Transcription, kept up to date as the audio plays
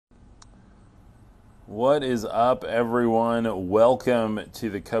What is up, everyone? Welcome to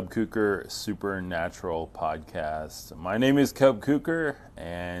the Cub Kuker Supernatural Podcast. My name is Cub Kuker,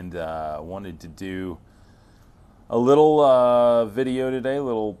 and wanted to do a little video today, a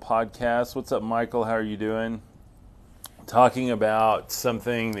little podcast. What's up, Michael? How are you doing? Talking about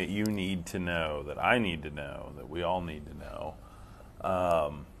something that you need to know, that I need to know, that we all need to know.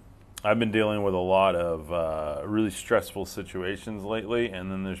 I've been dealing with a lot of really stressful situations lately,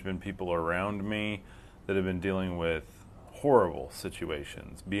 and then there's been people around me that have been dealing with horrible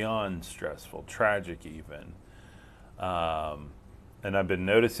situations, beyond stressful, tragic even. And I've been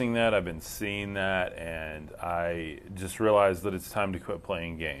noticing that, I've been seeing that, and I just realized that it's time to quit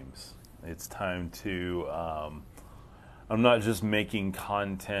playing games. It's time to, I'm not just making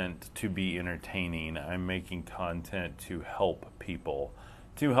content to be entertaining, I'm making content to help people,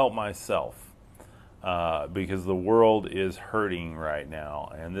 to help myself. Because the world is hurting right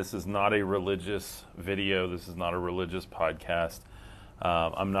now. And this is not a religious video. This is not a religious podcast.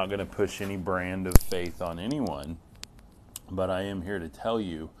 I'm not going to push any brand of faith on anyone. But I am here to tell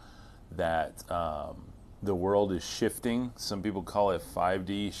you that the world is shifting. Some people call it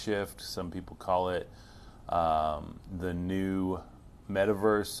 5D shift. Some people call it the new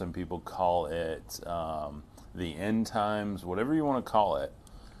metaverse. Some people call it the end times, whatever you want to call it.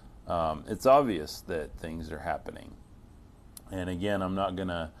 It's obvious that things are happening. And again, I'm not going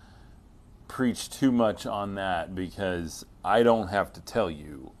to preach too much on that because I don't have to tell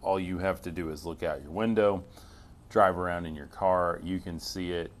you. All you have to do is look out your window, drive around in your car. You can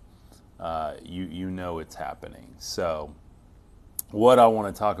see it. You know it's happening. So what I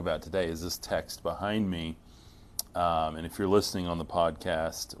want to talk about today is this text behind me. And if you're listening on the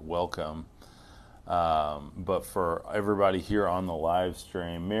podcast, welcome. But for everybody here on the live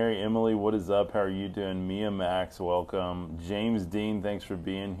stream, Mary Emily, what is up? How are you doing? Mia Max, welcome. James Dean, thanks for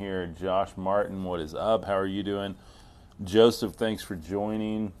being here. Josh Martin, what is up? How are you doing? Joseph, thanks for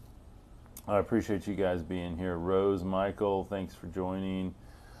joining. I appreciate you guys being here. Rose, Michael, thanks for joining.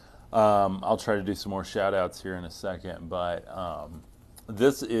 I'll try to do some more shout outs here in a second, but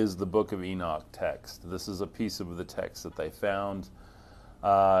this is the Book of Enoch text. This is a piece of the text that they found.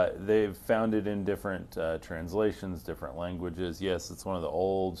 They've found it in different translations, different languages. Yes, it's one of the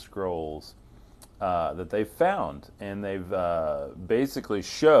old scrolls that they found, and they've basically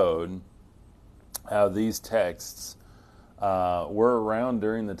showed how these texts were around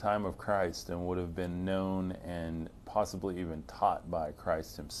during the time of Christ and would have been known and possibly even taught by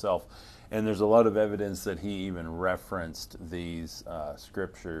Christ himself. And there's a lot of evidence that he even referenced these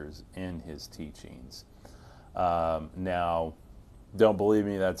scriptures in his teachings. Now, don't believe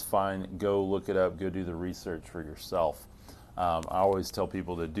me, that's fine. Go look it up. Go do the research for yourself. I always tell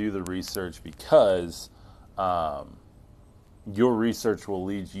people to do the research because your research will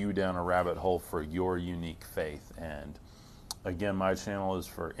lead you down a rabbit hole for your unique faith. And again, my channel is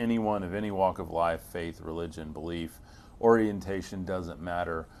for anyone of any walk of life, faith, religion, belief, orientation, doesn't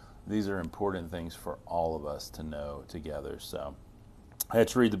matter. These are important things for all of us to know together. So I had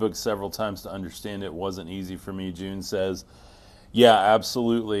to read the book several times to understand it. It wasn't easy for me, June says. Yeah,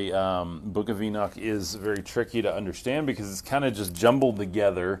 absolutely. Book of Enoch is very tricky to understand because it's kind of just jumbled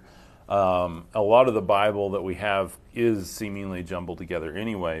together. A lot of the Bible that we have is seemingly jumbled together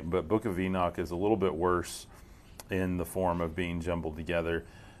anyway, but Book of Enoch is a little bit worse in the form of being jumbled together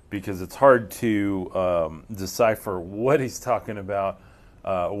because it's hard to decipher what he's talking about,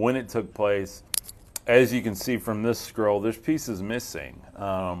 when it took place. As you can see from this scroll, there's pieces missing.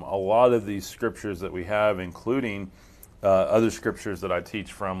 A lot of these scriptures that we have, including other scriptures that I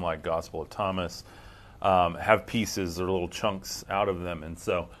teach from, like Gospel of Thomas, have pieces or little chunks out of them. And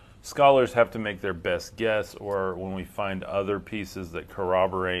so scholars have to make their best guess, or when we find other pieces that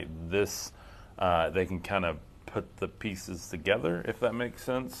corroborate this, they can kind of put the pieces together, if that makes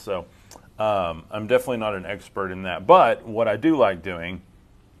sense. So I'm definitely not an expert in that. But what I do like doing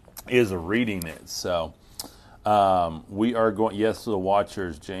is reading it. So we are going, yes, to the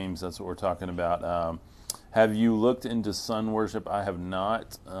watchers, James, that's what we're talking about. Have you looked into sun worship? I have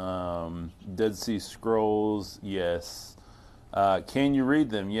not. Dead Sea Scrolls, yes. Can you read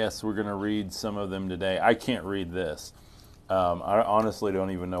them? Yes, we're going to read some of them today. I can't read this. I honestly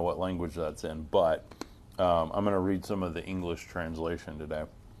don't even know what language that's in, but I'm going to read some of the English translation today.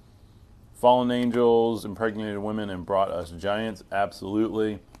 Fallen angels impregnated women and brought us giants.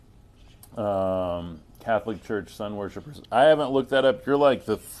 Absolutely. Catholic Church sun worshipers. I haven't looked that up. You're like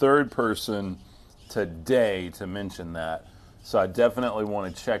the third person today to mention that. So I definitely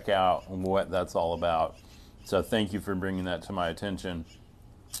want to check out what that's all about. So thank you for bringing that to my attention.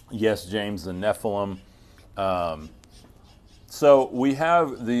 Yes, James, the Nephilim. So we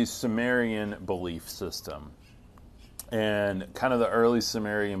have the Sumerian belief system. And kind of the early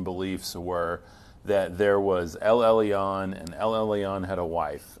Sumerian beliefs were that there was El Elyon, and El Elyon had a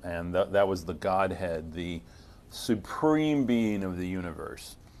wife, and that was the Godhead, the supreme being of the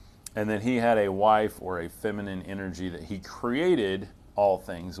universe. And then he had a wife or a feminine energy that he created all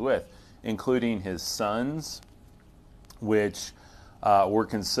things with, including his sons, which were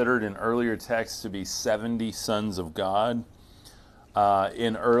considered in earlier texts to be 70 sons of God.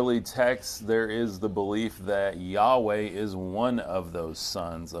 In early texts, there is the belief that Yahweh is one of those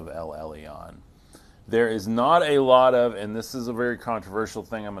sons of El Elyon. There is not a lot of, and this is a very controversial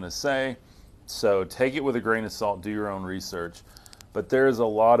thing I'm going to say, so take it with a grain of salt, do your own research, but there is a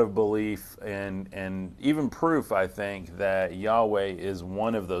lot of belief and even proof, I think, that Yahweh is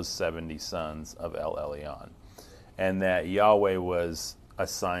one of those 70 sons of El Elyon, and that Yahweh was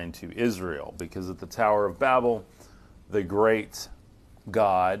assigned to Israel, because at the Tower of Babel, the great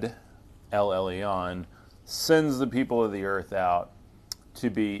God, El Elyon, sends the people of the earth out to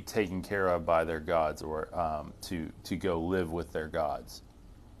be taken care of by their gods, or to go live with their gods.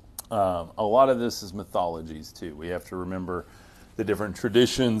 A lot of this is mythologies too. We have to remember the different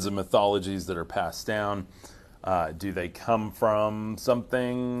traditions and mythologies that are passed down. Do they come from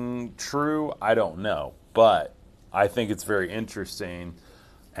something true? I don't know, but I think it's very interesting.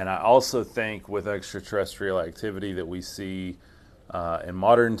 And I also think with extraterrestrial activity that we see in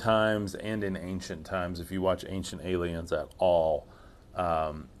modern times and in ancient times, if you watch Ancient Aliens at all,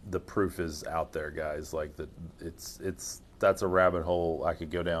 the proof is out there, guys. Like that's a rabbit hole I could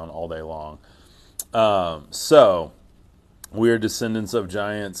go down all day long. So we are descendants of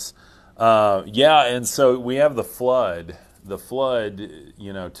giants. And so we have the flood. The flood,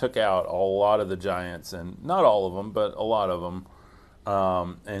 took out a lot of the giants, and not all of them, but a lot of them,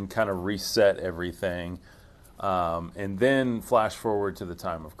 and kind of reset everything. And then flash forward to the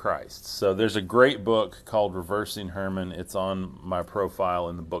time of Christ. So there's a great book called Reversing Hermon. It's on my profile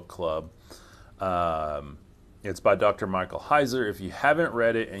in the book club. It's by Dr. Michael Heiser. If you haven't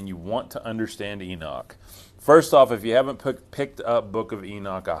read it and you want to understand Enoch, first off, if you haven't picked up Book of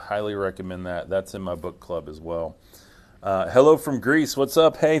Enoch, I highly recommend that. That's in my book club as well. Hello from Greece. What's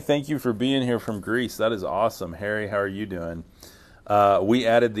up? Hey, thank you for being here from Greece. That is awesome. Harry, how are you doing? We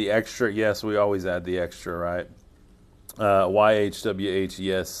added the extra. Yes, we always add the extra, right? YHWH,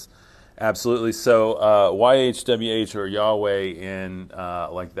 yes, absolutely. So YHWH, or Yahweh, in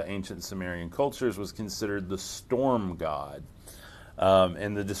like the ancient Sumerian cultures, was considered the storm god.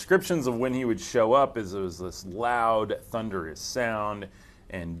 And the descriptions of when he would show up is it was this loud, thunderous sound,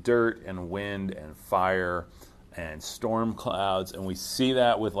 and dirt, and wind, and fire, and storm clouds. And we see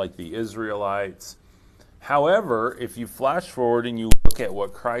that with like the Israelites. However, if you flash forward and you look at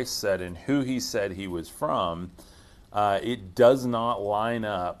what Christ said and who he said he was from, it does not line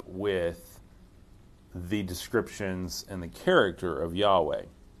up with the descriptions and the character of Yahweh.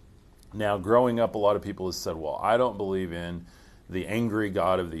 Now, growing up, a lot of people have said, well, I don't believe in the angry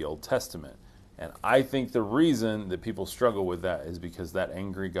God of the Old Testament. And I think the reason that people struggle with that is because that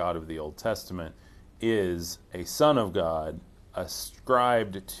angry God of the Old Testament is a son of God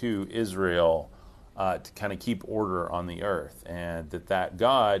ascribed to Israel, to kind of keep order on the earth, and that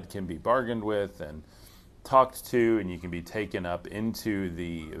God can be bargained with and talked to, and you can be taken up into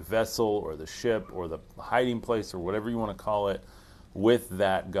the vessel or the ship or the hiding place or whatever you want to call it with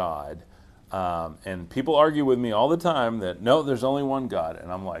that God. And people argue with me all the time that, no, there's only one God.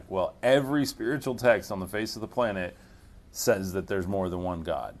 And I'm like, well, every spiritual text on the face of the planet says that there's more than one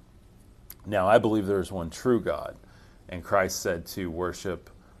God. Now, I believe there is one true God, and Christ said to worship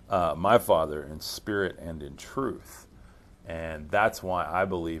my Father in spirit and in truth. And that's why I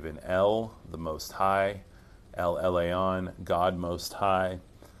believe in El, the Most High, El Elyon, God Most High,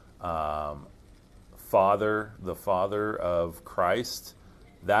 Father, the Father of Christ.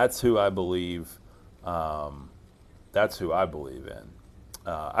 That's who I believe. That's who I believe in.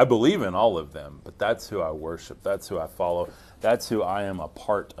 I believe in all of them, but that's who I worship. That's who I follow. That's who I am a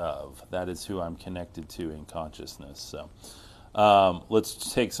part of. That is who I'm connected to in consciousness. So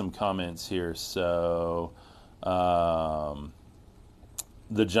let's take some comments here. So the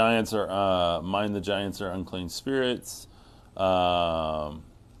giants are the giants are unclean spirits. Eok,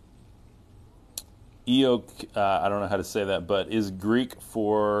 I don't know how to say that, but is Greek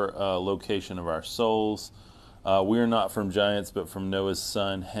for location of our souls. We are not from giants, but from Noah's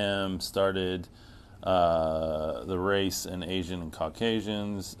son Ham started the race in Asian and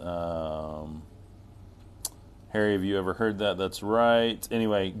Caucasians. Harry, have you ever heard that? That's right.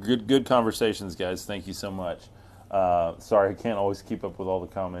 Anyway, good conversations, guys. Thank you so much. Sorry, I can't always keep up with all the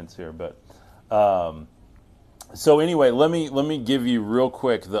comments here, but So anyway, let me give you real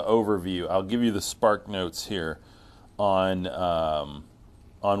quick the overview. I'll give you the spark notes here on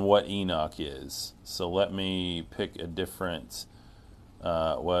what Enoch is. So let me pick a different.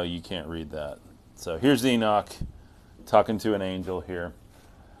 Well, you can't read that. So here's Enoch talking to an angel here.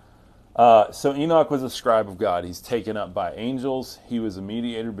 So Enoch was a scribe of God. He's taken up by angels. He was a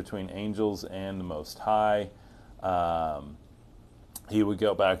mediator between angels and the Most High. He would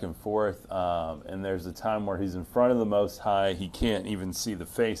go back and forth, and there's a time where he's in front of the Most High. He can't even see the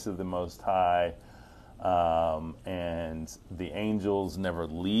face of the Most High, and the angels never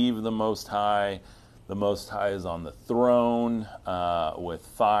leave the Most High. The Most High is on the throne with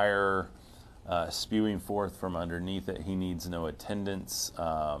fire spewing forth from underneath it. He needs no attendance.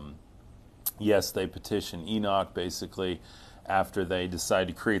 Yes, they petition Enoch basically after they decide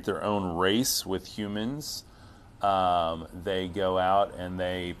to create their own race with humans. They go out and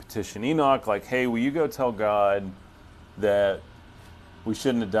they petition Enoch like, hey, will you go tell God that we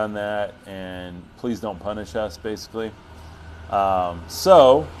shouldn't have done that and please don't punish us, basically.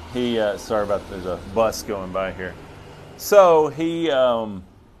 So he, sorry about, there's a bus going by here. So he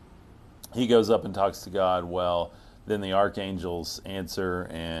goes up and talks to God. Well, then the archangels answer,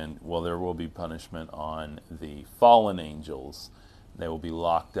 and well, there will be punishment on the fallen angels. They will be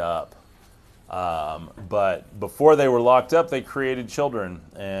locked up. But before they were locked up, they created children,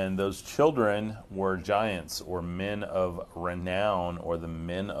 and those children were giants or men of renown or the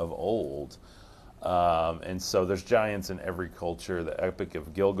men of old. And so there's giants in every culture. The Epic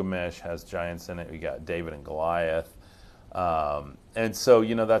of Gilgamesh has giants in it. We got David and Goliath. And so,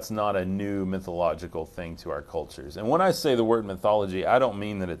 that's not a new mythological thing to our cultures. And when I say the word mythology, I don't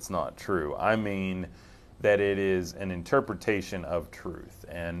mean that it's not true. I mean that it is an interpretation of truth.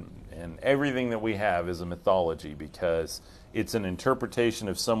 And everything that we have is a mythology because it's an interpretation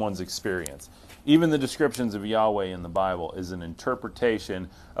of someone's experience. Even the descriptions of Yahweh in the Bible is an interpretation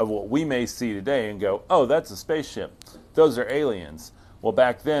of what we may see today and go, oh, that's a spaceship. Those are aliens. Well,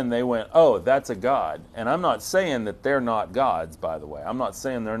 back then they went, oh, that's a god. And I'm not saying that they're not gods, by the way. I'm not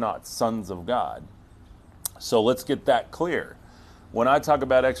saying they're not sons of God. So let's get that clear. When I talk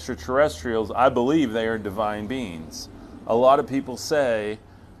about extraterrestrials, I believe they are divine beings. A lot of people say,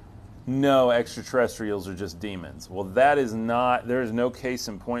 no, extraterrestrials are just demons. Well, that is not, there is no case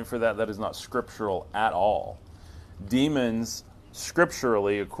in point for that. That is not scriptural at all. Demons,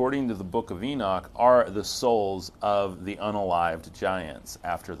 scripturally, according to the book of Enoch, are the souls of the unalived giants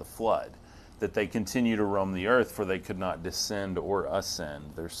after the flood, that they continue to roam the earth, for they could not descend or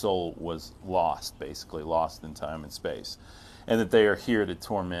ascend. Their soul was lost, basically, lost in time and space, and that they are here to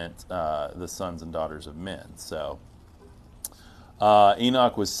torment the sons and daughters of men. So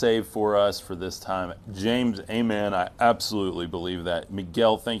Enoch was saved for us for this time. James, amen. I absolutely believe that.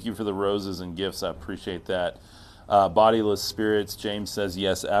 Miguel, thank you for the roses and gifts. I appreciate that. Bodiless spirits, James says,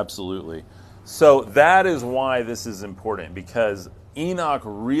 yes, absolutely. So that is why this is important, because Enoch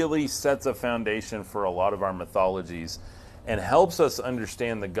really sets a foundation for a lot of our mythologies and helps us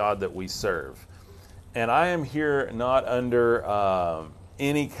understand the God that we serve. And I am here not under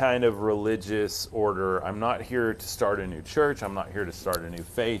any kind of religious order. I'm not here to start a new church. I'm not here to start a new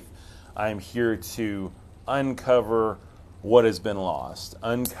faith. I'm here to uncover what has been lost,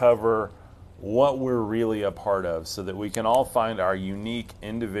 uncover what we're really a part of, so that we can all find our unique,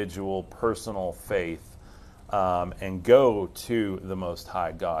 individual, personal faith and go to the Most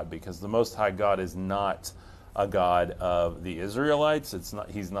High God, because the Most High God is not a God of the Israelites.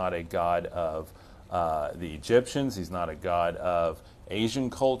 He's not a God of the Egyptians. He's not a God of Asian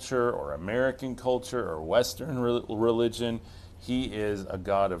culture or American culture or Western religion. He is a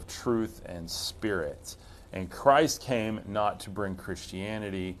God of truth and spirit. And Christ came not to bring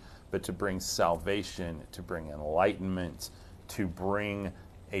Christianity, but to bring salvation, to bring enlightenment, to bring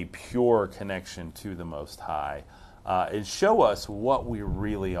a pure connection to the Most High, and show us what we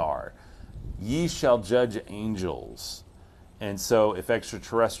really are. Ye shall judge angels. And so if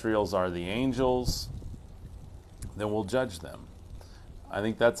extraterrestrials are the angels, then we'll judge them. I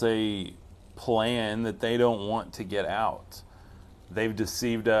think that's a plan that they don't want to get out. They've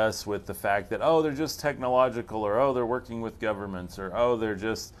deceived us with the fact that, oh, they're just technological, or oh, they're working with governments, or oh, they're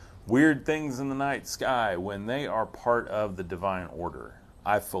just weird things in the night sky, when they are part of the divine order.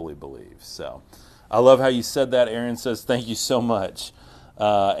 I fully believe. So I love how you said that. Aaron says, thank you so much.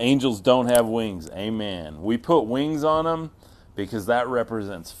 Angels don't have wings. Amen. We put wings on them because that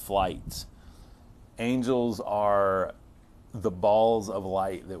represents flight. Angels are the balls of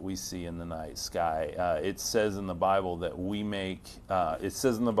light that we see in the night sky. It says in the Bible that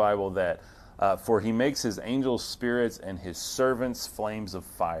for he makes his angels spirits and his servants flames of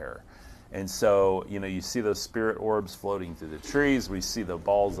fire. And so, you see those spirit orbs floating through the trees. We see the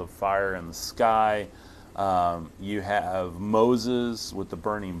balls of fire in the sky. You have Moses with the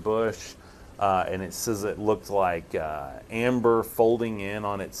burning bush, and it says it looked like amber folding in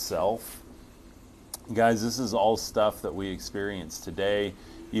on itself. Guys, this is all stuff that we experience today.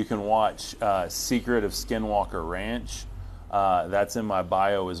 You can watch Secret of Skinwalker Ranch. That's in my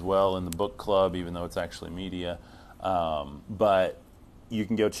bio as well in the book club, even though it's actually media. But you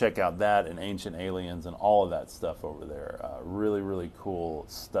can go check out that and Ancient Aliens and all of that stuff over there. Really, really cool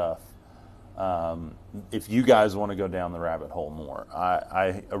stuff. If you guys want to go down the rabbit hole more,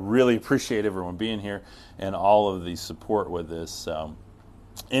 I really appreciate everyone being here and all of the support with this.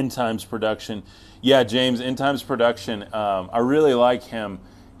 End Times Production. Yeah, James, End Times Production. I really like him.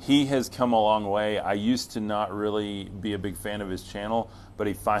 He has come a long way. I used to not really be a big fan of his channel, but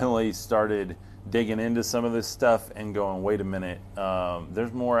he finally started digging into some of this stuff and going, wait a minute,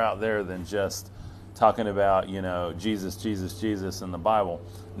 there's more out there than just talking about, Jesus, Jesus, Jesus in the Bible.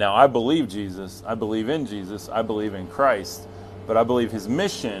 Now, I believe Jesus, I believe in Jesus, I believe in Christ, but I believe his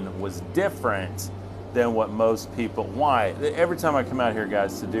mission was different than what most people. Why? Every time I come out here,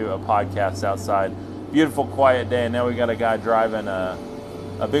 guys, to do a podcast outside, beautiful, quiet day, and now we got a guy driving a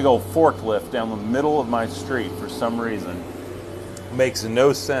big old forklift down the middle of my street for some reason. Makes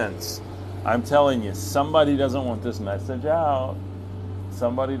no sense. I'm telling you, somebody doesn't want this message out.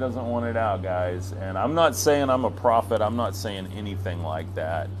 Somebody doesn't want it out, guys. And I'm not saying I'm a prophet. I'm not saying anything like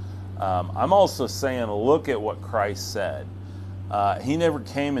that. I'm also saying, look at what Christ said. He never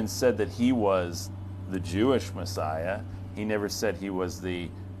came and said that he was the Jewish Messiah. He never said he was the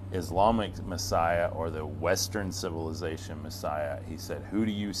Islamic Messiah or the Western civilization Messiah. He said, who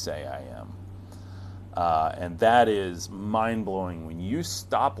do you say I am? And that is mind-blowing. When you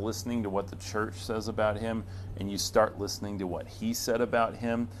stop listening to what the church says about him and you start listening to what he said about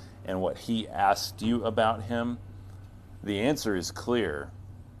him and what he asked you about him, the answer is clear.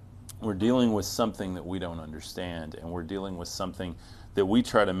 We're dealing with something that we don't understand, and we're dealing with something that we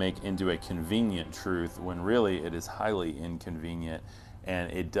try to make into a convenient truth when really it is highly inconvenient,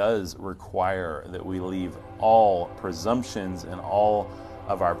 and it does require that we leave all presumptions and all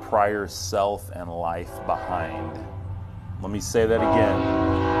of our prior self and life behind. Let me say that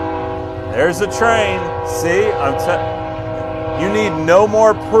again. There's a train. See, you need no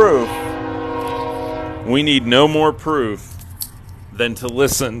more proof. We need no more proof than to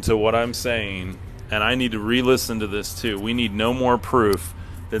listen to what I'm saying. And I need to re-listen to this too. We need no more proof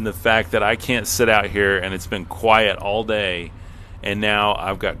than the fact that I can't sit out here and it's been quiet all day. And now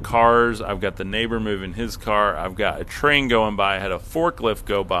I've got cars, I've got the neighbor moving his car, I've got a train going by, I had a forklift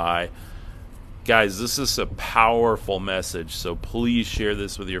go by. Guys, this is a powerful message, so please share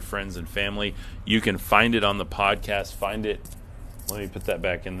this with your friends and family. You can find it on the podcast. Find it. Let me put that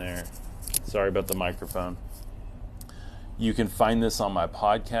back in there. Sorry about the microphone. You can find this on my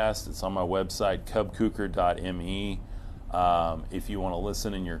podcast. It's on my website, cubcooker.me. If you want to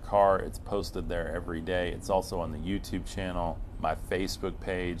listen in your car, it's posted there every day. It's also on the YouTube channel, my Facebook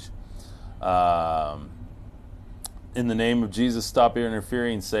page. In the name of Jesus, stop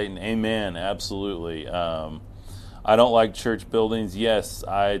interfering, Satan. Amen. Absolutely. I don't like church buildings. Yes,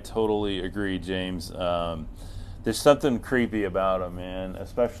 I totally agree, James. There's something creepy about them, man,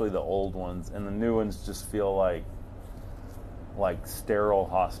 especially the old ones. And the new ones just feel like sterile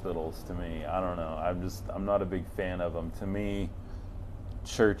hospitals to me. I don't know. I'm not a big fan of them. To me,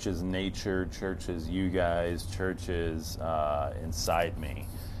 church is nature, church is you guys, church is inside me.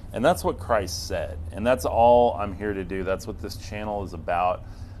 And that's what Christ said. And that's all I'm here to do. That's what this channel is about.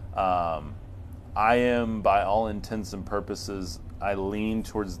 I am, by all intents and purposes, I lean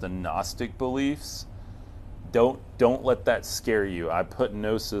towards the Gnostic beliefs. Don't let that scare you. I put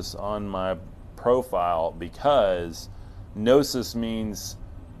Gnosis on my profile because Gnosis means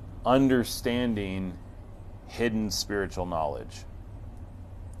understanding hidden spiritual knowledge.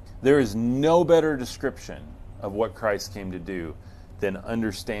 There is no better description of what Christ came to do than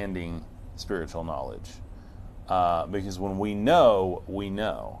understanding spiritual knowledge. Because when we know,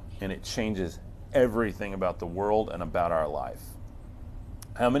 and it changes everything about the world and about our life.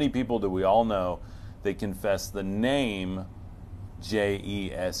 How many people do we all know that confess the name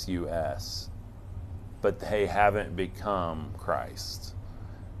Jesus, but they haven't become Christ?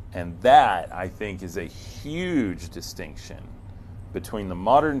 And that, I think, is a huge distinction between the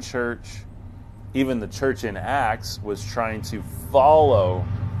modern church. Even the church in Acts was trying to follow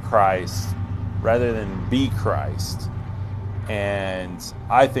Christ rather than be Christ. And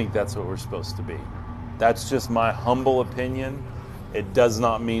I think that's what we're supposed to be. That's just my humble opinion. It does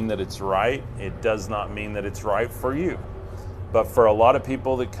not mean that it's right. It does not mean that it's right for you. But for a lot of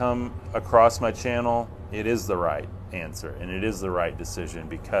people that come across my channel, it is the right answer and it is the right decision,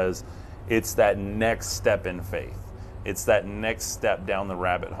 because it's that next step in faith. It's that next step down the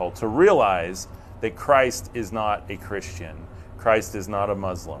rabbit hole to realize that Christ is not a Christian. Christ is not a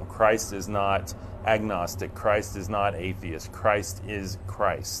Muslim. Christ is not agnostic. Christ is not atheist. Christ is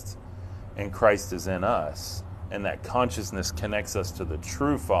Christ. And Christ is in us. And that consciousness connects us to the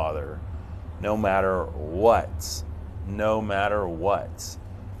true Father no matter what. No matter what.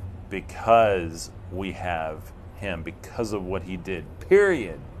 Because we have Him. Because of what He did.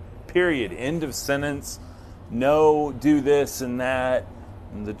 Period. Period. End of sentence. No, do this and that,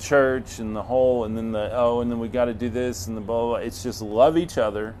 and the church and the whole, and then and then we got to do this and the blah, blah, blah. It's just love each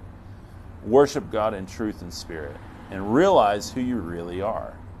other, worship God in truth and spirit, and realize who you really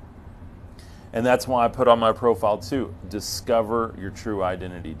are. And that's why I put on my profile too, discover your true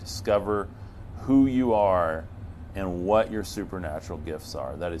identity, discover who you are and what your supernatural gifts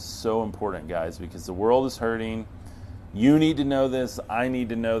are. That is so important, guys, because the world is hurting. You need to know this. I need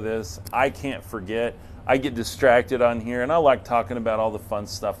to know this. I can't forget. I get distracted on here, and I like talking about all the fun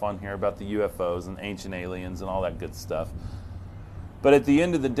stuff on here about the UFOs and ancient aliens and all that good stuff. But at the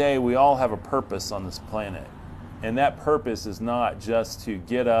end of the day, we all have a purpose on this planet. And that purpose is not just to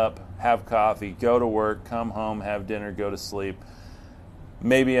get up, have coffee, go to work, come home, have dinner, go to sleep,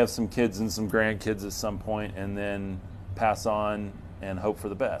 maybe have some kids and some grandkids at some point, and then pass on and hope for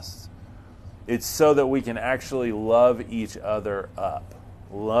the best. It's so that we can actually love each other up,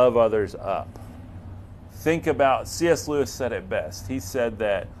 love others up. Think about, C.S. Lewis said it best. He said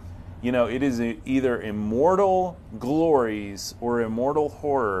that, it is either immortal glories or immortal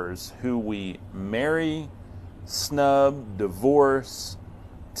horrors who we marry, snub, divorce,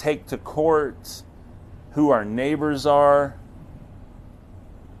 take to court, who our neighbors are.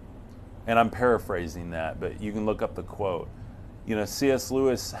 And I'm paraphrasing that, but you can look up the quote. C.S.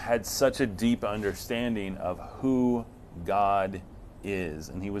 Lewis had such a deep understanding of who God is,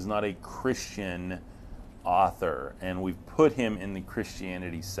 and he was not a Christian author, and we've put him in the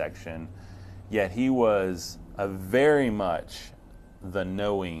Christianity section, yet he was a very much the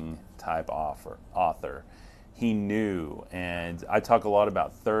knowing type author. He knew, and I talk a lot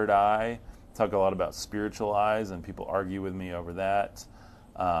about third eye, talk a lot about spiritual eyes, and people argue with me over that.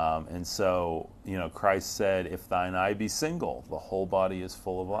 And so, Christ said, if thine eye be single, the whole body is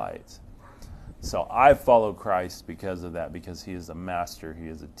full of light. So I follow Christ because of that, because he is a master, he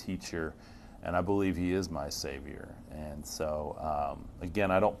is a teacher, and I believe he is my Savior. And so, again,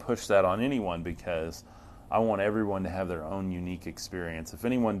 I don't push that on anyone because I want everyone to have their own unique experience. If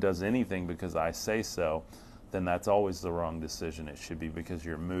anyone does anything because I say so, then that's always the wrong decision. It should be because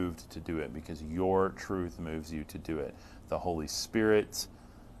you're moved to do it, because your truth moves you to do it. The Holy Spirit,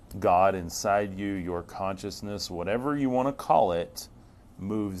 God inside you, your consciousness, whatever you want to call it,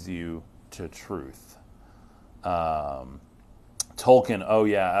 moves you to truth. Tolkien, oh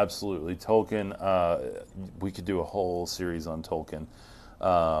yeah, absolutely. Tolkien, we could do a whole series on Tolkien.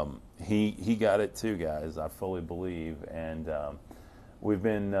 He got it too, guys. I fully believe, and we're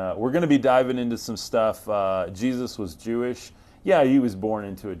going to be diving into some stuff. Jesus was Jewish. Yeah, he was born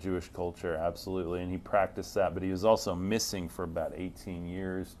into a Jewish culture, absolutely, and he practiced that. But he was also missing for about 18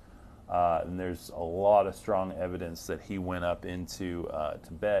 years, and there's a lot of strong evidence that he went up into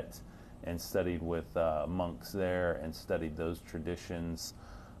Tibet and studied with monks there and studied those traditions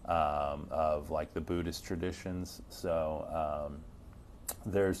of like the Buddhist traditions. So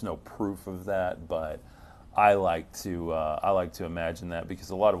there's no proof of that, but I like to imagine that,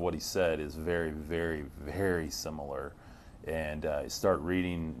 because a lot of what he said is very, very, very similar. And start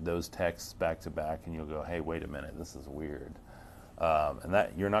reading those texts back to back, and you'll go, "Hey, wait a minute, this is weird." And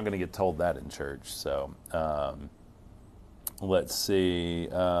that you're not going to get told that in church. So let's see.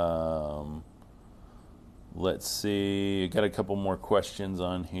 I got a couple more questions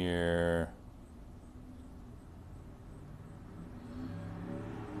on here.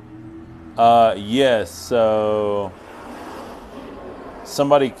 Yes. So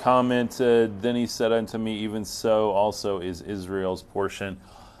somebody commented, then he said unto me, even so also is Israel's portion.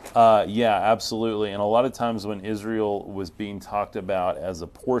 Yeah, absolutely. And a lot of times when Israel was being talked about as a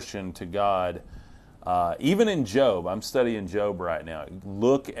portion to God, even in Job, I'm studying Job right now.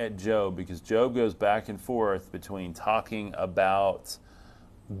 Look at Job, because Job goes back and forth between talking about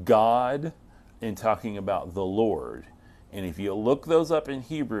God and talking about the Lord. And if you look those up in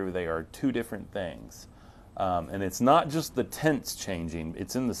Hebrew, they are two different things. And it's not just the tense changing,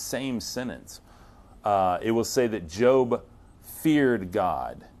 it's in the same sentence. It will say that Job feared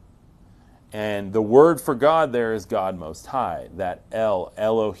God. And the word for God there is God Most High. That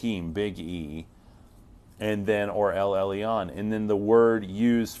Elohim, big E, and then, or El Elyon, and then the word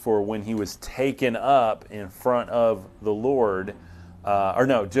used for when he was taken up in front of the Lord, or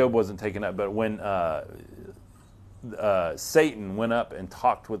no, Job wasn't taken up, but when Satan went up and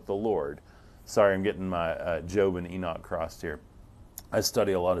talked with the Lord. Sorry, I'm getting my Job and Enoch crossed here. I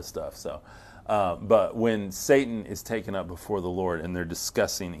study a lot of stuff, so. But when Satan is taken up before the Lord and they're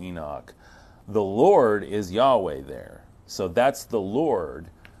discussing Enoch, the Lord is Yahweh there. So that's the Lord,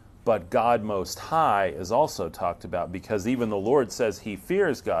 but God Most High is also talked about, because even the Lord says he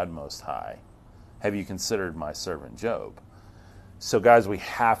fears God Most High. Have you considered my servant Job? So guys, we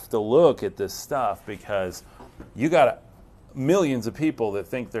have to look at this stuff, because you got millions of people that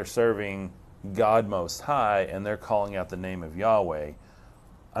think they're serving God Most High and they're calling out the name of Yahweh.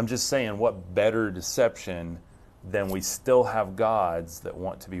 I'm just saying, what better deception than we still have gods that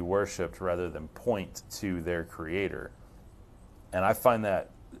want to be worshipped rather than point to their creator. And I find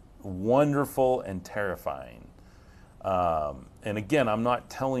that wonderful and terrifying. And again, I'm not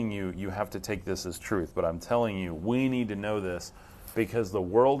telling you you have to take this as truth, but I'm telling you we need to know this, because the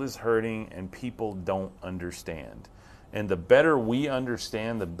world is hurting and people don't understand. And the better we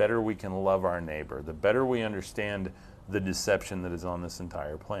understand, the better we can love our neighbor. The better we understand the deception that is on this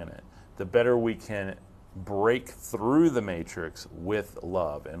entire planet, the better we can break through the matrix with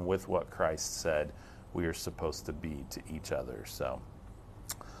love and with what Christ said we are supposed to be to each other. So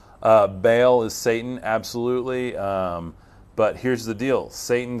Baal is Satan, absolutely. But here's the deal.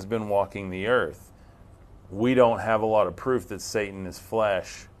 Satan's been walking the earth. We don't have a lot of proof that Satan is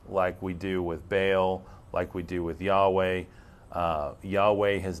flesh like we do with Baal, like we do with Yahweh.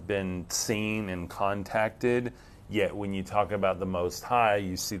 Yahweh has been seen and contacted, yet when you talk about the Most High,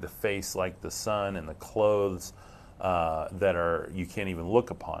 you see the face like the sun and the clothes that are, you can't even look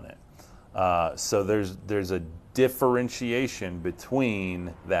upon it. So there's a differentiation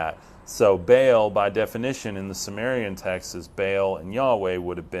between that. So Baal, by definition, in the Sumerian text, is Baal and Yahweh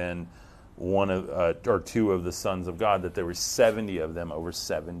would have been one of or two of the sons of God, that there were 70 of them over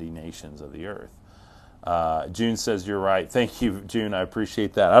 70 nations of the earth. June says you're right. Thank you, June. I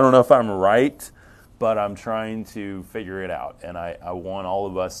appreciate that. I don't know if I'm right, but I'm trying to figure it out. And I want all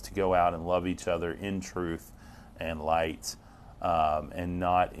of us to go out and love each other in truth and light, and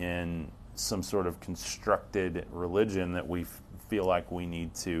not in some sort of constructed religion that we feel like we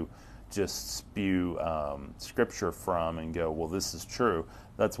need to just spew scripture from and go, well, this is true.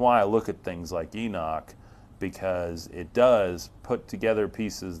 That's why I look at things like Enoch, because it does put together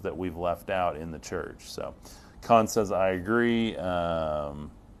pieces that we've left out in the church. So Khan says, I agree.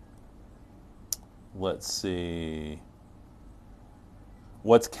 Let's see.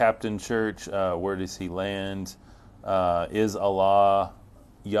 What's Captain Church? Where does he land? Is Allah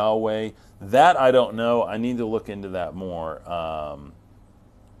Yahweh? That I don't know. I need to look into that more.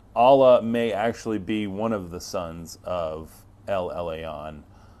 Allah may actually be one of the sons of El Elyon,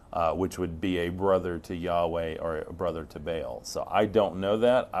 which would be a brother to Yahweh or a brother to Baal. So I don't know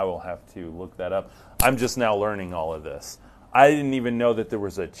that. I will have to look that up. I'm just now learning all of this. I didn't even know that there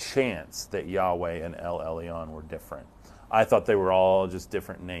was a chance that Yahweh and El Elyon were different. I thought they were all just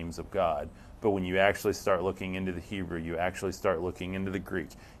different names of God. But when you actually start looking into the Hebrew, you actually start looking into the Greek,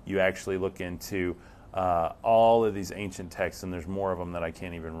 you actually look into all of these ancient texts, and there's more of them that I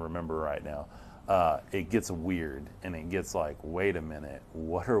can't even remember right now. It gets weird, and it gets like, wait a minute,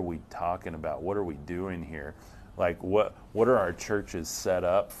 what are we talking about? What are we doing here? Like, what are our churches set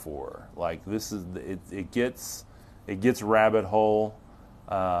up for? Like, this is it gets rabbit hole,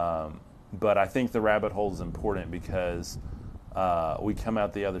 but I think the rabbit hole is important because we come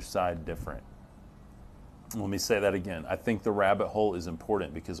out the other side different. Let me say that again. I think the rabbit hole is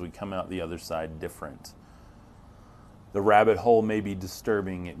important because we come out the other side different. The rabbit hole may be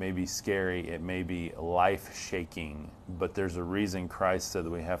disturbing, it may be scary, it may be life-shaking, but there's a reason Christ said that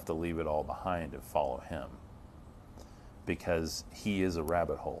we have to leave it all behind and follow him, because he is a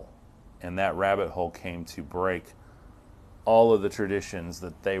rabbit hole. And that rabbit hole came to break all of the traditions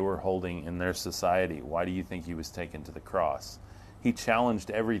that they were holding in their society. Why do you think he was taken to the cross? He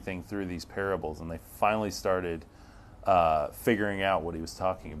challenged everything through these parables, and they finally started figuring out what he was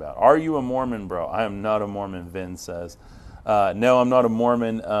talking about. Are you a Mormon, bro? I am not a Mormon, Vin says. No, I'm not a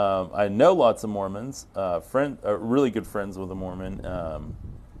Mormon. I know lots of Mormons, really good friends with a Mormon.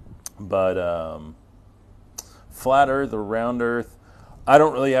 But flat earth or round earth, I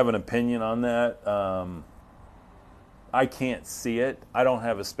don't really have an opinion on that. I can't see it. I don't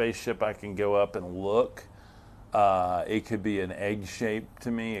have a spaceship I can go up and look. It could be an egg shape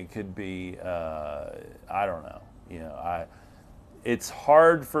to me. It could be, I don't know. You know, it's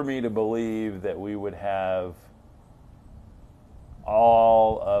hard for me to believe that we would have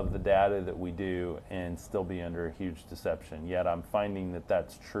all of the data that we do and still be under a huge deception. Yet I'm finding that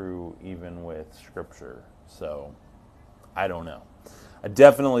that's true even with Scripture. So I don't know. I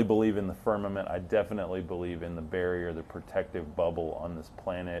definitely believe in the firmament. I definitely believe in the barrier, the protective bubble on this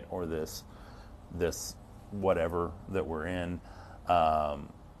planet, or this whatever that we're in.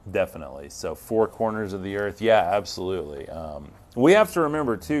 Definitely. So 4 corners of the earth. Yeah, absolutely. We have to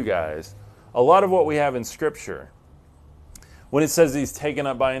remember too, guys, a lot of what we have in Scripture, when it says he's taken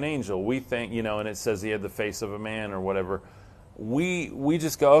up by an angel, we think, and it says he had the face of a man or whatever, we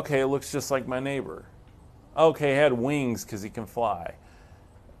just go, okay, it looks just like my neighbor. Okay, he had wings because he can fly.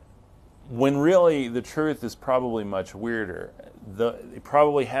 When really the truth is probably much weirder. He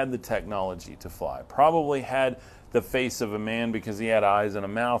probably had the technology to fly. Probably had the face of a man because he had eyes and a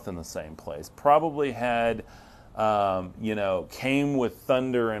mouth in the same place. Probably had, came with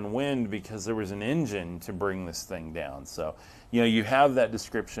thunder and wind because there was an engine to bring this thing down. So, you have that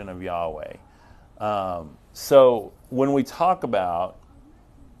description of Yahweh. So when we talk about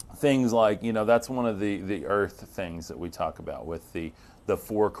things like, that's one of the earth things that we talk about with the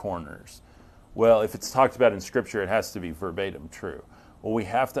 4 corners. Well, if it's talked about in Scripture, it has to be verbatim true. Well, we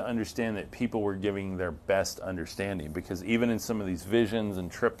have to understand that people were giving their best understanding, because even in some of these visions and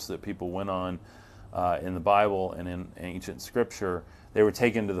trips that people went on in the Bible and in ancient Scripture, they were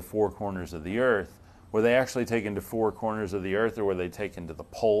taken to the 4 corners of the earth. Were they actually taken to 4 corners of the earth, or were they taken to the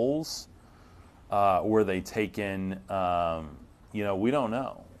poles? Were they taken, we don't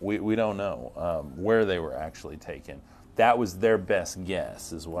know. We don't know where they were actually taken. That was their best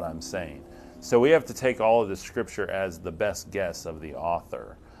guess, is what I'm saying. So we have to take all of the Scripture as the best guess of the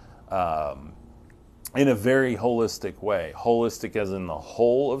author in a very holistic way. Holistic as in the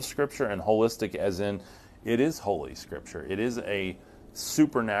whole of Scripture, and holistic as in it is Holy Scripture. It is a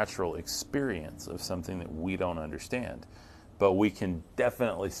supernatural experience of something that we don't understand. But we can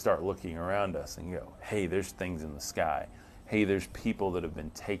definitely start looking around us and go, hey, there's things in the sky. Hey, there's people that have been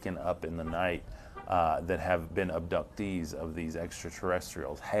taken up in the night that have been abductees of these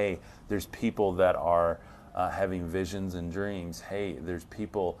extraterrestrials. Hey, there's people that are having visions and dreams. Hey, there's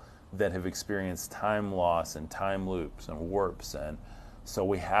people that have experienced time loss and time loops and warps. And so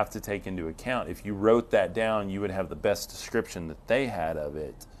we have to take into account, if you wrote that down, you would have the best description that they had of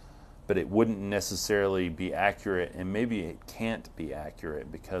it, but it wouldn't necessarily be accurate, and maybe it can't be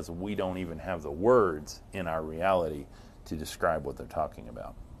accurate because we don't even have the words in our reality to describe what they're talking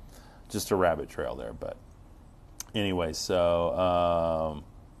about. Just a rabbit trail there, but anyway, so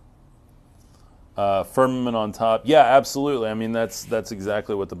firmament on top. Yeah, absolutely. I mean, that's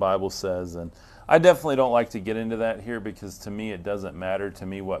exactly what the Bible says, and I definitely don't like to get into that here because to me it doesn't matter. To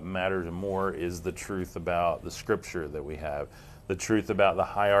me what matters more is the truth about the Scripture that we have, the truth about the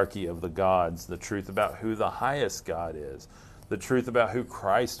hierarchy of the gods, the truth about who the highest God is, the truth about who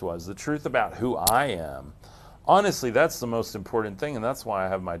Christ was, the truth about who I am. Honestly, that's the most important thing, and that's why I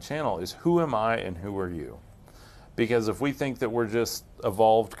have my channel, is who am I and who are you? Because if we think that we're just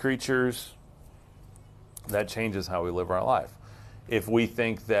evolved creatures, that changes how we live our life. If we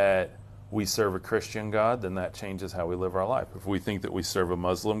think that we serve a Christian God, then that changes how we live our life. If we think that we serve a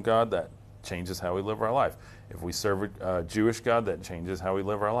Muslim God, that changes how we live our life. If we serve a Jewish God, that changes how we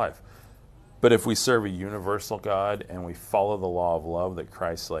live our life. But if we serve a universal God and we follow the law of love that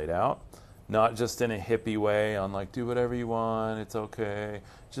Christ laid out, not just in a hippie way on like, do whatever you want, it's okay,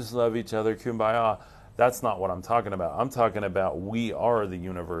 just love each other, kumbaya. That's not what I'm talking about. I'm talking about we are the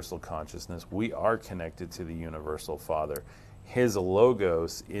universal consciousness. We are connected to the universal Father. His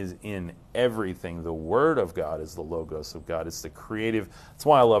logos is in everything. The Word of God is the logos of God. It's the creative. That's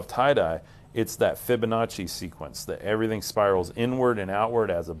why I love tie-dye. It's that Fibonacci sequence, that everything spirals inward and outward,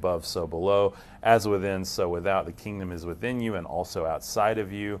 as above, so below, as within, so without. The kingdom is within you and also outside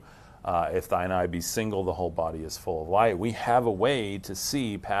of you. If thine eye be single, the whole body is full of light. We have a way to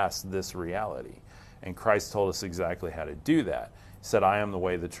see past this reality. And Christ told us exactly how to do that. He said, I am the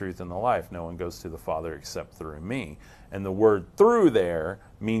way, the truth, and the life. No one goes to the Father except through me. And the word through there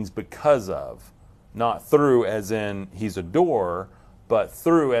means because of. Not through as in he's a door, but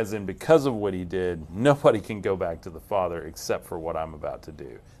through as in because of what he did, nobody can go back to the Father except for what I'm about to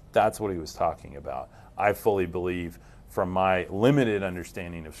do. That's what he was talking about. I fully believe from my limited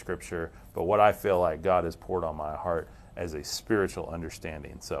understanding of Scripture, but what I feel like God has poured on my heart as a spiritual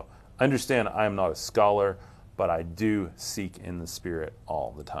understanding. So understand I am not a scholar, but I do seek in the Spirit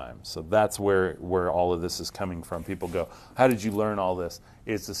all the time. So that's where all of this is coming from. People go, how did you learn all this?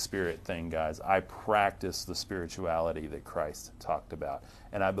 It's a Spirit thing, guys. I practice the spirituality that Christ talked about,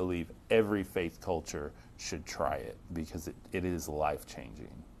 and I believe every faith culture should try it because it is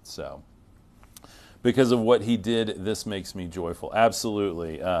life-changing. So, Because of what he did, this makes me joyful.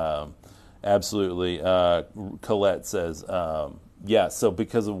 Absolutely. Absolutely. Colette says, yeah, so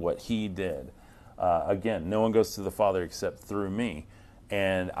because of what he did. Again, no one goes to the Father except through me.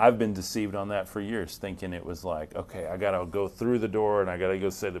 And I've been deceived on that for years, thinking it was like, okay, I got to go through the door and I got to go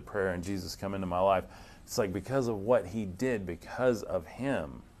say the prayer and Jesus come into my life. It's like because of what he did, because of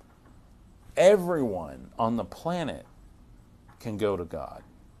him, everyone on the planet can go to God.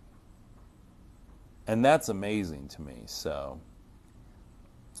 And that's amazing to me. So,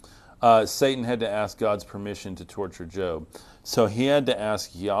 Satan had to ask God's permission to torture Job. So he had to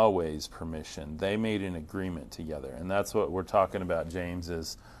ask Yahweh's permission. They made an agreement together. And that's what we're talking about, James,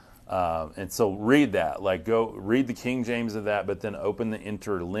 is, and so read that. Like, go read the King James of that, but then open the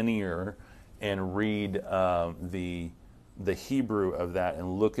interlinear and read the Hebrew of that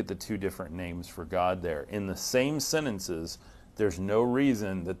and look at the two different names for God there. In the same sentences, there's no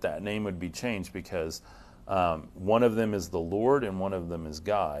reason that that name would be changed because one of them is the Lord and one of them is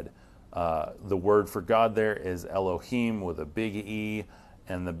God. The word for God there is Elohim with a big E,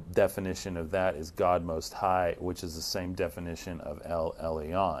 and the definition of that is God Most High, which is the same definition of El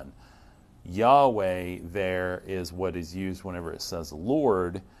Elyon. Yahweh there is what is used whenever it says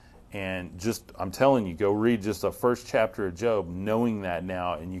Lord, and just, I'm telling you, go read just the first chapter of Job, knowing that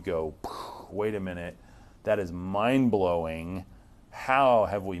now, and you go, wait a minute, that is mind-blowing. How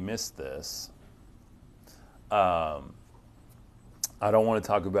have we missed this? I don't want to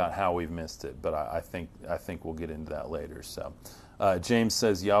talk about how we've missed it, but I think we'll get into that later. So, James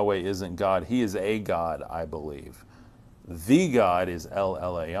says Yahweh isn't God. He is a God, I believe. The God is El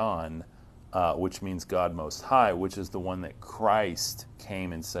Elyon, which means God Most High, which is the one that Christ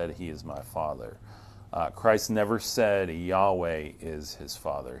came and said, He is my Father. Christ never said Yahweh is His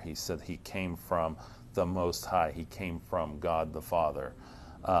Father. He said He came from the Most High. He came from God the Father.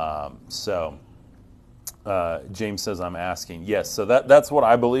 James says, I'm asking. Yes, so that's what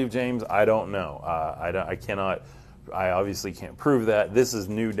I believe, James. I don't know. I obviously can't prove that. This is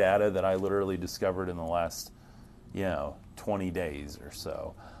new data that I literally discovered in the last, 20 days or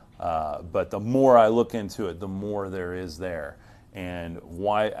so. But the more I look into it, the more there is there. And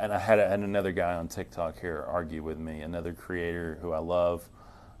why? And I had another guy on TikTok here argue with me, another creator who I love.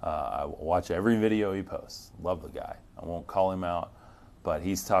 I watch every video he posts. Love the guy. I won't call him out. But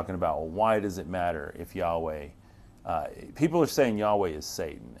he's talking about, well, why does it matter if Yahweh... people are saying Yahweh is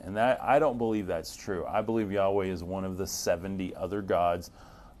Satan, and that I don't believe that's true. I believe Yahweh is one of the 70 other gods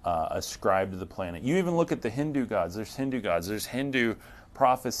ascribed to the planet. You even look at the Hindu gods. There's Hindu gods. There's Hindu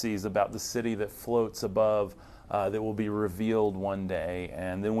prophecies about the city that floats above that will be revealed one day.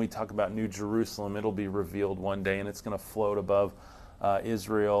 And then we talk about New Jerusalem. It'll be revealed one day, and it's going to float above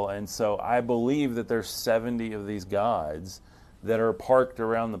Israel. And so I believe that there's 70 of these gods that are parked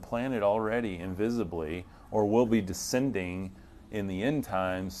around the planet already invisibly, or will be descending in the end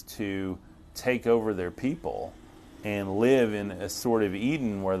times to take over their people and live in a sort of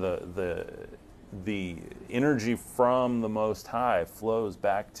Eden where the energy from the Most High flows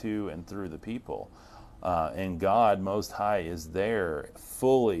back to and through the people. And God Most High is there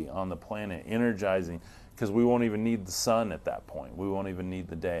fully on the planet, energizing, because we won't even need the sun at that point. We won't even need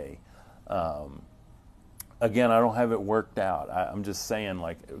the day. Again, I don't have it worked out. I'm just saying,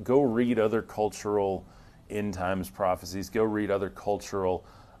 like, go read other cultural end times prophecies. Go read other cultural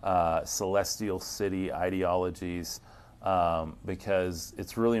celestial city ideologies, because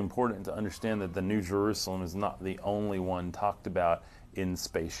it's really important to understand that the New Jerusalem is not the only one talked about in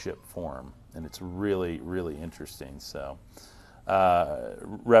spaceship form. And it's really, really interesting. So,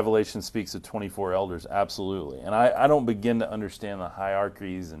 Revelation speaks of 24 elders, absolutely. And I don't begin to understand the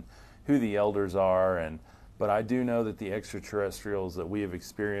hierarchies and who the elders are, but I do know that the extraterrestrials that we have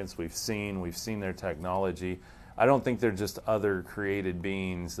experienced, we've seen their technology. I don't think they're just other created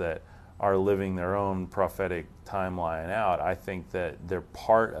beings that are living their own prophetic timeline out. I think that they're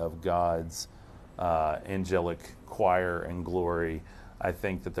part of God's angelic choir and glory. I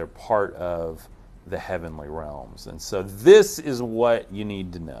think that they're part of the heavenly realms. And so this is what you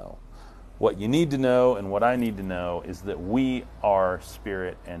need to know. What you need to know and what I need to know is that we are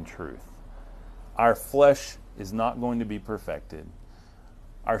spirit and truth. Our flesh is not going to be perfected.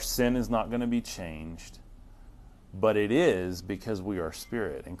 Our sin is not going to be changed. But it is because we are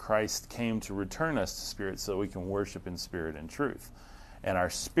spirit. And Christ came to return us to spirit so we can worship in spirit and truth. And our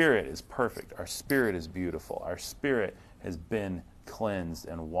spirit is perfect. Our spirit is beautiful. Our spirit has been cleansed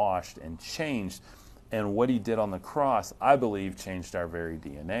and washed and changed. And what He did on the cross, I believe, changed our very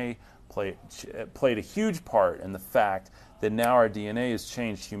DNA, played a huge part in the fact that now our DNA is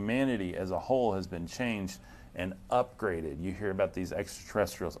changed. Humanity as a whole has been changed, and upgraded. You hear about these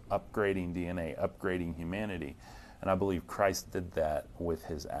extraterrestrials upgrading DNA, upgrading humanity. And I believe Christ did that with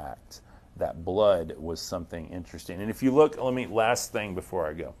his act. That blood was something interesting. And if you look, last thing before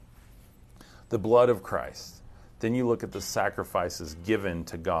I go. The blood of Christ. Then you look at the sacrifices given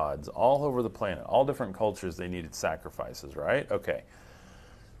to gods all over the planet. All different cultures, they needed sacrifices, right? Okay.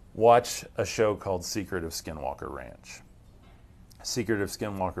 Watch a show called Secret of Skinwalker Ranch. Secret of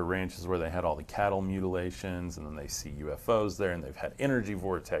Skinwalker Ranch is where they had all the cattle mutilations, and then they see UFOs there, and they've had energy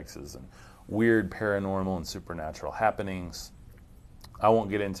vortexes and weird paranormal and supernatural happenings. I won't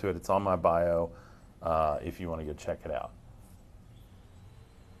get into it. It's on my bio if you want to go check it out.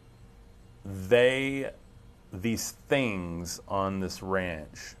 These things on this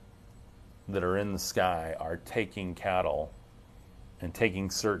ranch that are in the sky are taking cattle and taking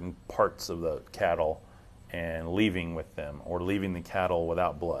certain parts of the cattle and leaving with them, or leaving the cattle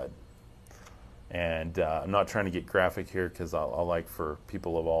without blood. And I'm not trying to get graphic here because I like for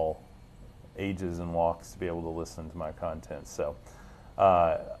people of all ages and walks to be able to listen to my content. So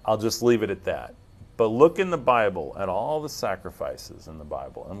I'll just leave it at that. But look in the Bible at all the sacrifices in the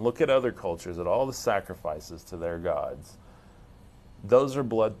Bible, and look at other cultures at all the sacrifices to their gods. Those are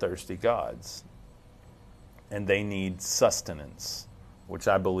bloodthirsty gods, and they need sustenance, which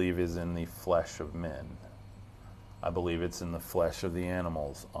I believe is in the flesh of men. I believe it's in the flesh of the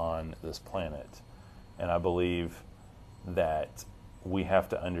animals on this planet. And I believe that we have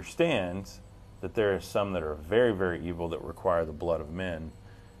to understand that there are some that are very, very evil that require the blood of men,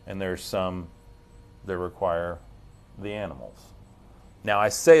 and there are some that require the animals. Now, I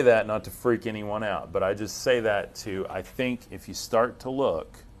say that not to freak anyone out, but I just say that to, I think if you start to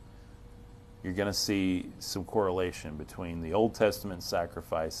look, you're going to see some correlation between the Old Testament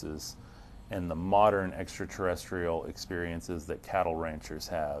sacrifices and the modern extraterrestrial experiences that cattle ranchers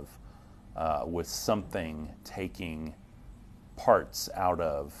have with something taking parts out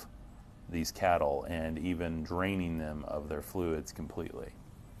of these cattle and even draining them of their fluids completely.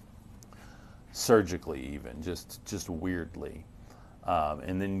 Surgically even, just weirdly.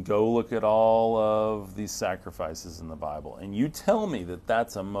 And then go look at all of these sacrifices in the Bible. And you tell me that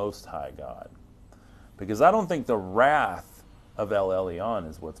that's a Most High God. Because I don't think the wrath of El Elyon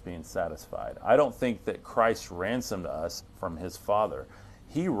is what's being satisfied. I don't think that Christ ransomed us from his Father.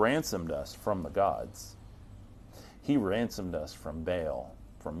 He ransomed us from the gods. He ransomed us from Baal,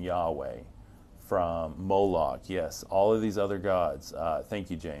 from Yahweh, from Moloch, yes, all of these other gods. Thank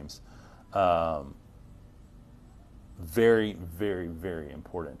you, James. Very, very, very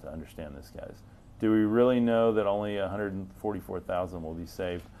important to understand this, guys. Do we really know that only 144,000 will be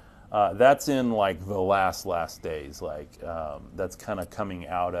saved? That's in like the last days. That's kind of coming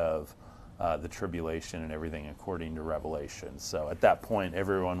out of the tribulation and everything according to Revelation. So at that point,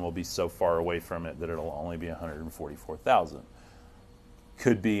 everyone will be so far away from it that it'll only be 144,000.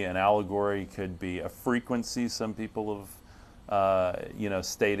 Could be an allegory, could be a frequency. Some people have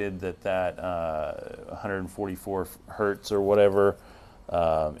stated that 144 hertz or whatever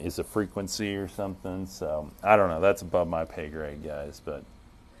is a frequency or something. So I don't know. That's above my pay grade, guys. But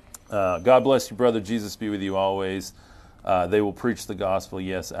God bless you, brother. Jesus be with you always. They will preach the gospel.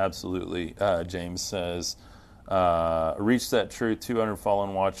 Yes, absolutely. James says, reach that truth, 200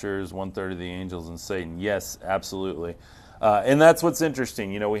 fallen watchers, 1/3 of the angels and Satan. Yes, absolutely. And that's what's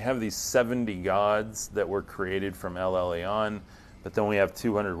interesting. We have these 70 gods that were created from El Elyon, but then we have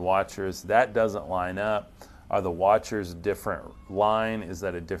 200 watchers. That doesn't line up. Are the watchers a different line? Is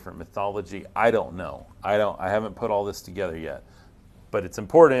that a different mythology? I don't know. I haven't put all this together yet. But it's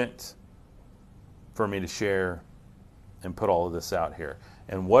important for me to share and put all of this out here.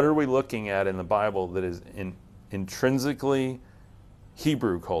 And what are we looking at in the Bible that is intrinsically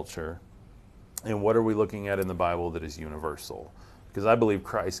Hebrew culture? And what are we looking at in the Bible that is universal? Because I believe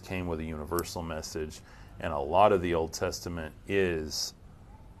Christ came with a universal message, and a lot of the Old Testament is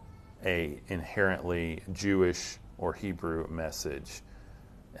a inherently Jewish or Hebrew message.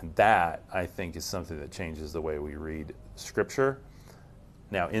 And that, I think, is something that changes the way we read Scripture.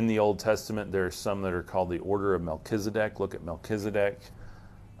 Now, in the Old Testament, there are some that are called the Order of Melchizedek. Look at Melchizedek.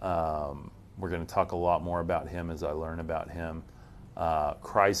 We're going to talk a lot more about him as I learn about him.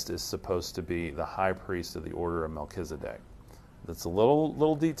 Christ is supposed to be the high priest of the Order of Melchizedek. That's a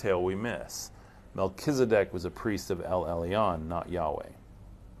little detail we miss. Melchizedek was a priest of El Elyon, not Yahweh.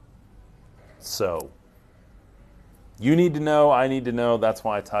 So, you need to know, I need to know. That's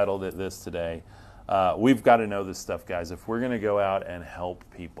why I titled it this today. We've got to know this stuff, guys, if we're going to go out and help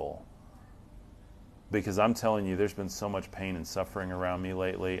people. Because I'm telling you, there's been so much pain and suffering around me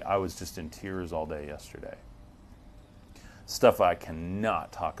lately. I was just in tears all day yesterday. Stuff I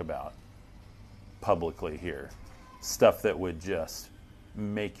cannot talk about publicly here. Stuff that would just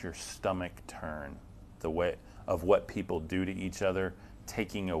make your stomach turn, the way of what people do to each other,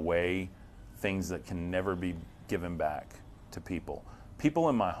 taking away things that can never be given back to people. People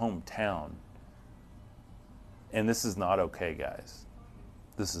in my hometown, and this is not okay, guys.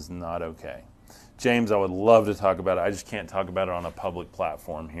 This is not okay. James, I would love to talk about it. I just can't talk about it on a public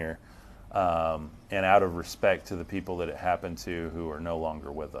platform here. And out of respect to the people that it happened to who are no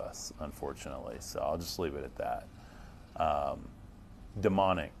longer with us, unfortunately. So I'll just leave it at that.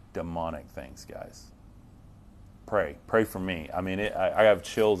 Demonic things, guys. Pray for me. I mean, I have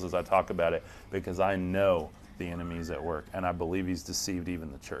chills as I talk about it because I know the enemy's at work, and I believe he's deceived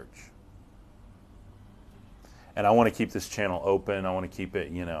even the church. And I want to keep this channel open. I want to keep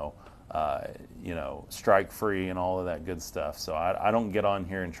it, strike free and all of that good stuff. So I don't get on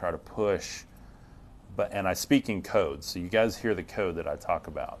here and try to push, and I speak in codes. So you guys hear the code that I talk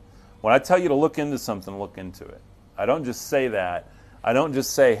about. When I tell you to look into something, look into it. I don't just say that. I don't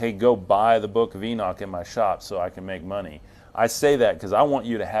just say, hey, go buy the book of Enoch in my shop so I can make money. I say that because I want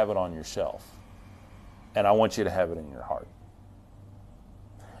you to have it on your shelf. And I want you to have it in your heart.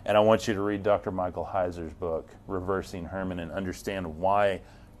 And I want you to read Dr. Michael Heiser's book, Reversing Hermon, and understand why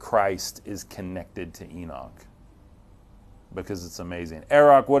Christ is connected to Enoch. Because it's amazing.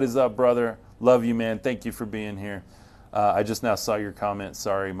 Arok, what is up, brother? Love you, man. Thank you for being here. I just now saw your comment.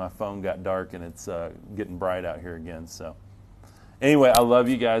 Sorry, my phone got dark and it's getting bright out here again. So anyway, I love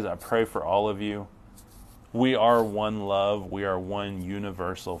you guys. I pray for all of you. We are one love. We are one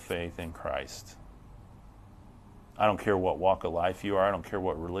universal faith in Christ. I don't care what walk of life you are. I don't care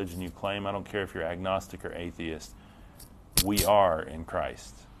what religion you claim. I don't care if you're agnostic or atheist. We are in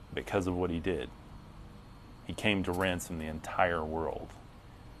Christ because of what he did. He came to ransom the entire world.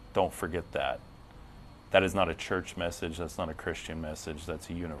 Don't forget that. That is not a church message. That's not a Christian message. That's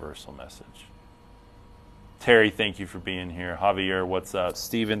a universal message. Terry, thank you for being here. Javier, what's up?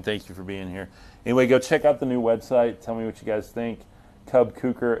 Steven, thank you for being here. Anyway, go check out the new website. Tell me what you guys think.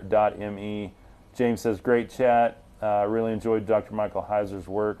 cubcooker.me. James says, great chat. Really enjoyed Dr. Michael Heiser's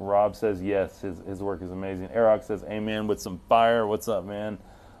work. Rob says, yes, his work is amazing. Arok says, amen, with some fire. What's up, man?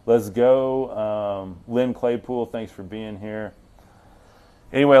 Let's go. Lynn Claypool, thanks for being here.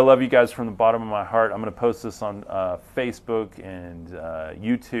 Anyway, I love you guys from the bottom of my heart. I'm going to post this on Facebook and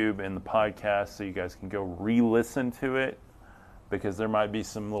YouTube and the podcast so you guys can go re-listen to it because there might be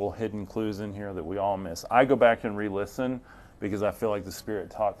some little hidden clues in here that we all miss. I go back and re-listen because I feel like the Spirit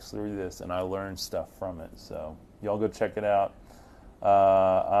talks through this and I learn stuff from it. So y'all go check it out.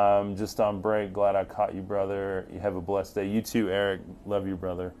 I'm just on break. Glad I caught you, brother. You have a blessed day. You too, Eric. Love you,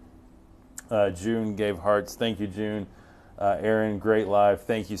 brother. June gave hearts. Thank you, June. Aaron, great live.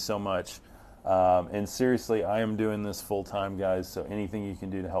 Thank you so much. And seriously, I am doing this full time, guys. So anything you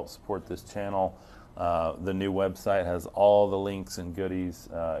can do to help support this channel. The new website has all the links and goodies.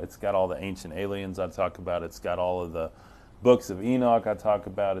 It's got all the ancient aliens I talk about. It's got all of the books of Enoch I talk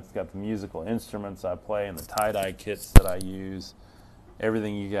about. It's got the musical instruments I play and the tie-dye kits that I use.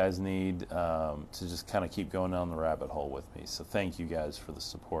 Everything you guys need to just kind of keep going down the rabbit hole with me. So thank you guys for the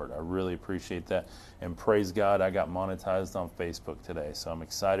support. I really appreciate that. And praise God, I got monetized on Facebook today. So I'm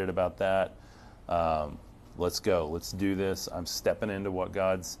excited about that. Let's go. Let's do this. I'm stepping into what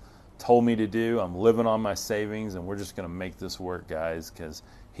God's told me to do. I'm living on my savings, and we're just going to make this work, guys, because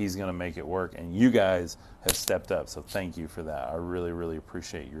he's going to make it work. And you guys have stepped up. So thank you for that. I really, really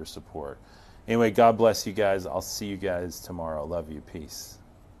appreciate your support. Anyway, God bless you guys. I'll see you guys tomorrow. Love you. Peace.